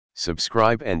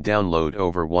Subscribe and download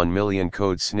over 1 million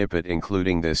code snippet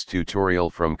including this tutorial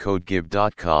from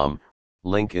codegive.com,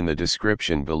 link in the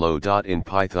description below. In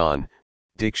Python,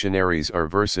 dictionaries are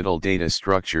versatile data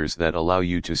structures that allow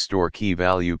you to store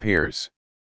key-value pairs.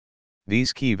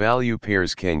 These key-value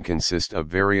pairs can consist of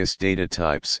various data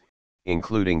types,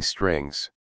 including strings.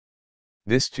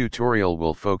 This tutorial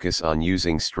will focus on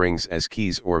using strings as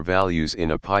keys or values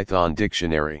in a Python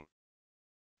dictionary.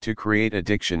 To create a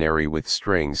dictionary with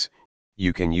strings,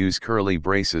 you can use curly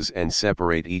braces and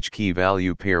separate each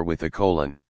key-value pair with a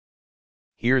colon.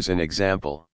 Here's an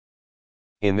example.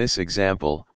 In this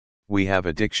example, we have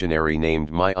a dictionary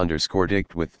named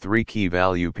my_dict with 3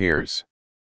 key-value pairs.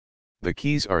 The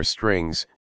keys are strings,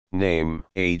 name,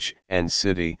 age, and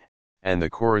city, and the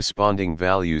corresponding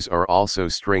values are also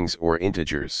strings or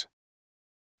integers.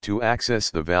 To access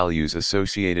the values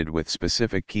associated with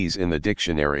specific keys in the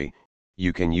dictionary,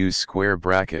 you can use square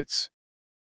brackets.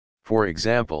 For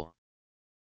example,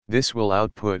 this will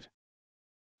output.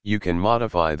 You can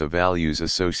modify the values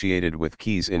associated with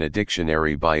keys in a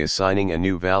dictionary by assigning a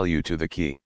new value to the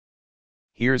key.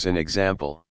 Here's an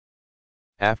example.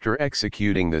 After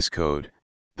executing this code,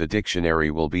 the dictionary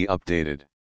will be updated.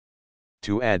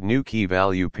 To add new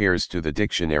key-value pairs to the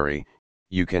dictionary,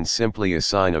 you can simply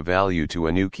assign a value to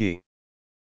a new key.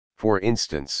 For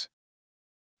instance,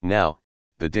 now,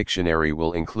 the dictionary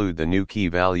will include the new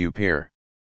key-value pair.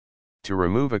 To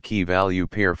remove a key-value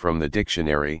pair from the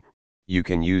dictionary, you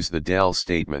can use the del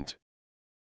statement.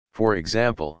 For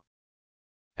example,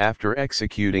 after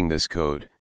executing this code,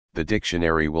 the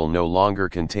dictionary will no longer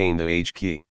contain the age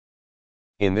key.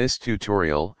 In this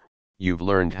tutorial, you've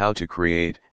learned how to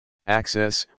create,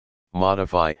 access,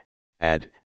 modify, add,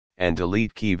 and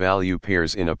delete key-value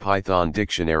pairs in a Python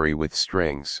dictionary with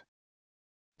strings.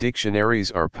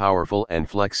 Dictionaries are powerful and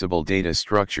flexible data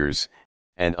structures,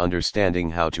 and understanding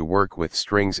how to work with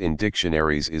strings in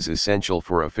dictionaries is essential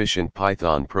for efficient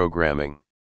Python programming.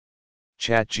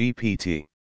 ChatGPT